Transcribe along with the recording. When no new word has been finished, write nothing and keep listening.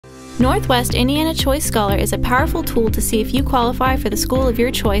Northwest Indiana Choice Scholar is a powerful tool to see if you qualify for the school of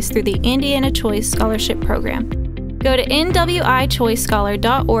your choice through the Indiana Choice Scholarship Program. Go to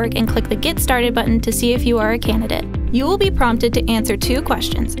NWIChoicescholar.org and click the Get Started button to see if you are a candidate. You will be prompted to answer 2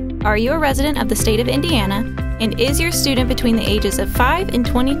 questions. Are you a resident of the state of Indiana? And is your student between the ages of 5 and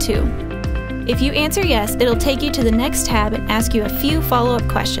 22? If you answer yes, it'll take you to the next tab and ask you a few follow-up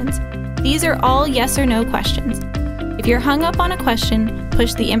questions. These are all yes or no questions. If you're hung up on a question,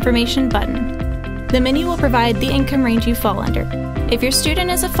 push the information button. The menu will provide the income range you fall under. If your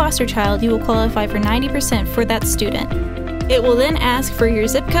student is a foster child, you will qualify for 90% for that student. It will then ask for your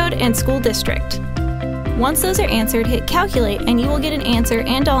zip code and school district. Once those are answered, hit calculate and you will get an answer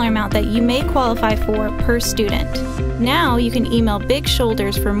and dollar amount that you may qualify for per student. Now you can email Big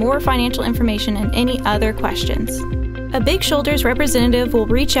Shoulders for more financial information and any other questions. A Big Shoulders representative will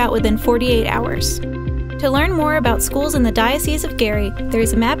reach out within 48 hours. To learn more about schools in the Diocese of Gary, there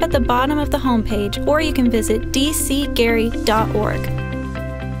is a map at the bottom of the homepage, or you can visit dcgary.org.